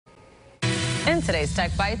In today's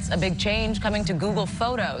Tech Bites, a big change coming to Google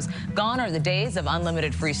Photos. Gone are the days of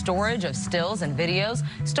unlimited free storage of stills and videos.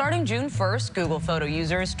 Starting June 1st, Google Photo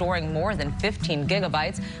users storing more than 15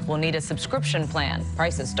 gigabytes will need a subscription plan.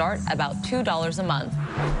 Prices start about $2 a month.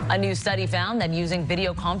 A new study found that using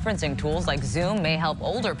video conferencing tools like Zoom may help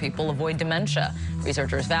older people avoid dementia.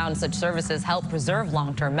 Researchers found such services help preserve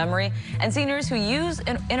long-term memory, and seniors who use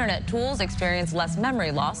internet tools experience less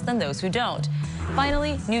memory loss than those who don't.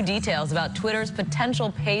 Finally, new details about Twitter's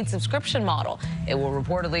potential paid subscription model. It will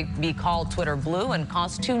reportedly be called Twitter Blue and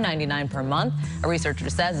cost $2.99 per month. A researcher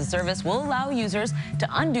says the service will allow users to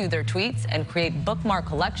undo their tweets and create bookmark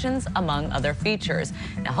collections, among other features.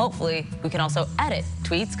 Now, hopefully, we can also edit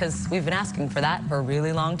tweets, because we've been asking for that for a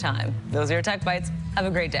really long time. Those are your Tech Bites. Have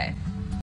a great day.